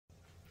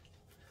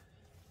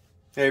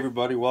Hey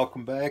everybody,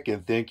 welcome back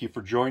and thank you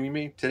for joining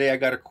me. Today I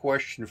got a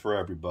question for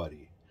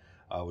everybody.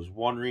 I was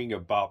wondering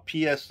about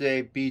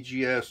PSA,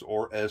 BGS,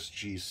 or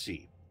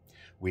SGC.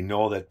 We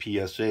know that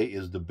PSA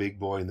is the big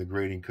boy in the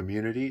grading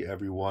community.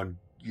 Everyone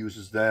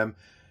uses them.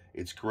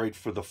 It's great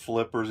for the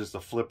flippers. It's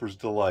the flipper's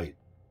delight.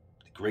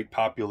 Great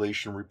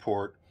population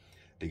report.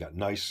 They got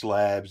nice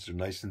slabs. They're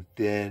nice and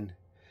thin.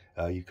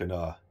 You can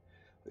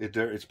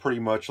it's pretty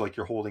much like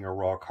you're holding a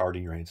raw card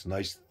in your hand. It's a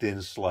nice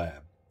thin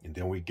slab. And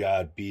then we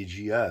got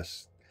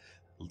BGS.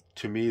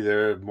 To me,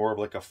 they're more of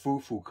like a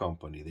foo-foo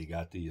company. They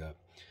got the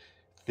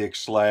thick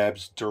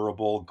slabs,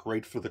 durable,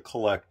 great for the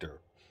collector.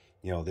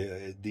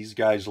 These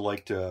guys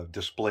like to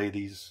display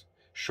these,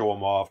 show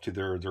them off to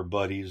their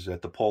buddies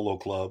at the polo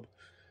club,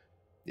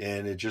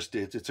 and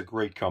it's a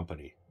great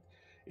company.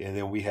 And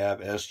then we have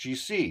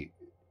SGC.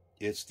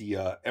 It's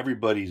the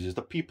everybody's is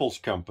the people's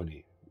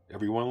company.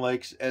 Everyone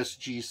likes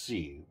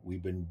SGC.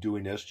 We've been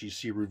doing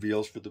SGC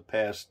reveals for the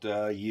past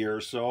year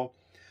or so.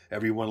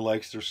 Everyone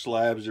likes their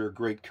slabs. They're a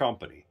great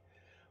company.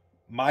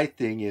 My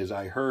thing is,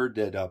 I heard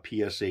that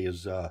PSA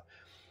is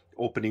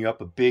opening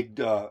up a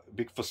big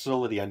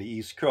facility on the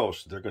East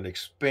Coast. They're going to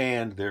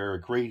expand their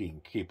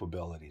grading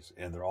capabilities,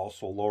 and they're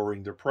also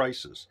lowering their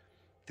prices.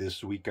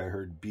 This week, I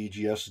heard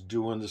BGS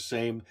doing the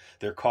same.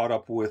 They're caught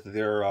up with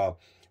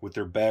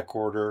their back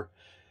order,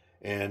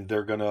 and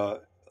they're going to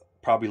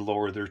probably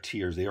lower their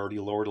tiers. They already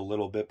lowered a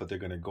little bit, but they're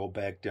going to go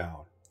back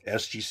down.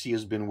 SGC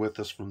has been with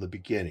us from the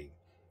beginning.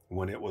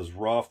 When it was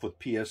rough with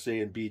PSA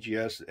and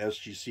BGS,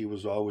 SGC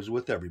was always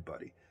with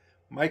everybody.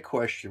 My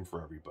question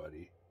for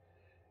everybody,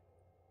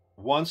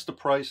 once the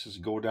prices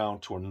go down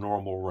to a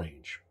normal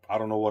range, I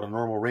don't know what a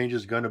normal range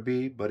is going to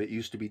be, but it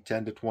used to be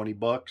 10 to 20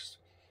 bucks.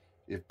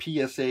 If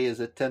PSA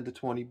is at 10 to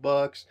 20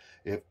 bucks,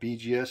 if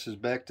BGS is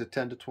back to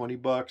 10 to 20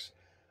 bucks,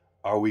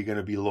 are we going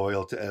to be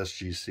loyal to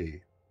SGC?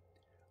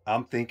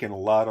 I'm thinking a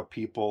lot of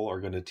people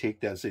are going to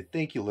take that and say,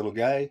 thank you, little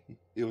guy.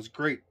 It was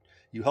great.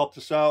 You helped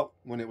us out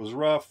when it was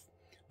rough,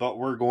 but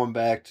we're going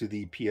back to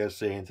the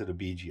PSA and to the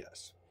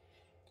BGS.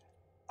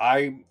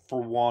 I,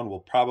 for one, will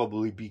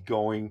probably be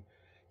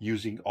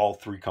using all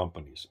three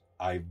companies.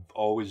 I've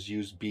always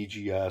used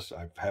BGS.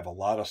 I have a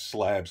lot of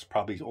slabs,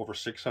 probably over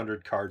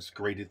 600 cards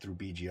graded through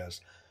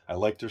BGS. I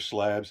like their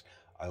slabs.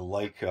 I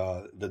like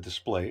the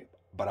display,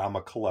 but I'm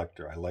a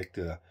collector. I like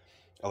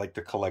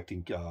the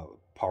collecting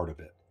part of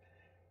it.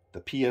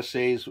 The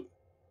PSAs,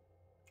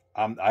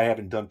 I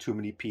haven't done too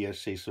many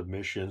PSA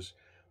submissions,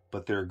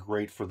 but they're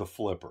great for the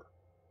flipper.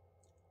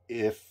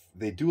 If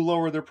they do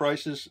lower their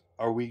prices,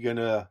 are we going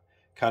to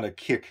kind of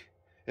kick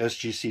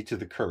SGC to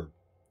the curb?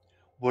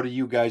 What are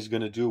you guys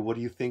going to do? What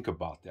do you think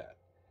about that?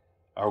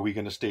 Are we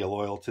going to stay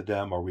loyal to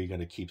them? Are we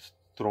going to keep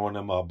throwing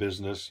them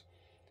business?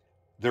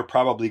 They're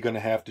probably going to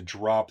have to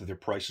drop their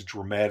prices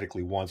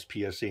dramatically once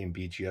PSA and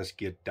BGS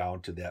get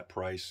down to that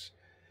price.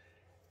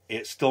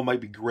 It still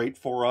might be great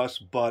for us,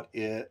 but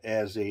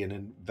as an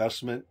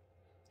investment,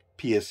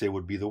 PSA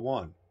would be the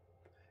one.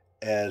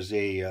 As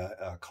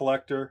a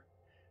collector,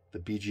 the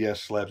BGS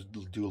slabs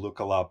do look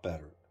a lot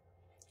better.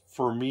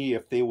 For me,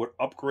 if they would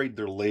upgrade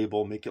their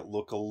label, make it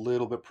look a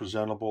little bit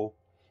presentable,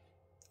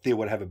 they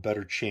would have a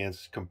better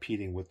chance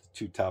competing with the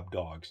two top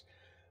dogs.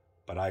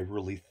 But I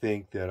really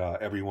think that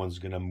everyone's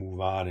going to move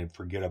on and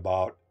forget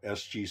about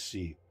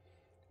SGC,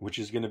 which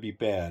is going to be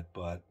bad,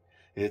 but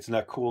it's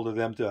not cool to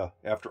them to,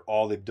 after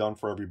all they've done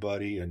for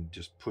everybody and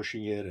just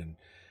pushing it and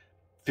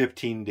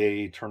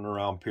 15-day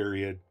turnaround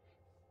period,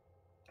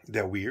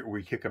 that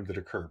we kick them to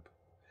the curb.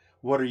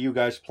 What are you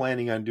guys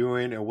planning on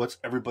doing, and what's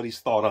everybody's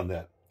thought on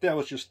that? That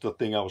was just the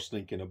thing I was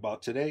thinking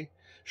about today.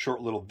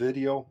 Short little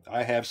video.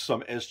 I have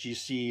some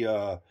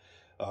SGC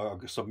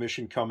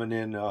submission coming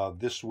in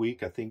this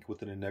week, I think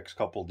within the next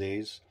couple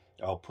days.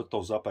 I'll put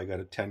those up. I got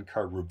a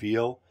 10-card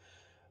reveal.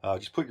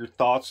 Just put your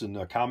thoughts in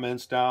the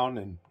comments down,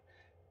 and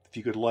if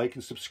you could like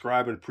and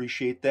subscribe, I'd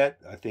appreciate that.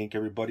 I thank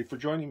everybody for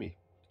joining me.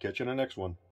 Catch you on the next one.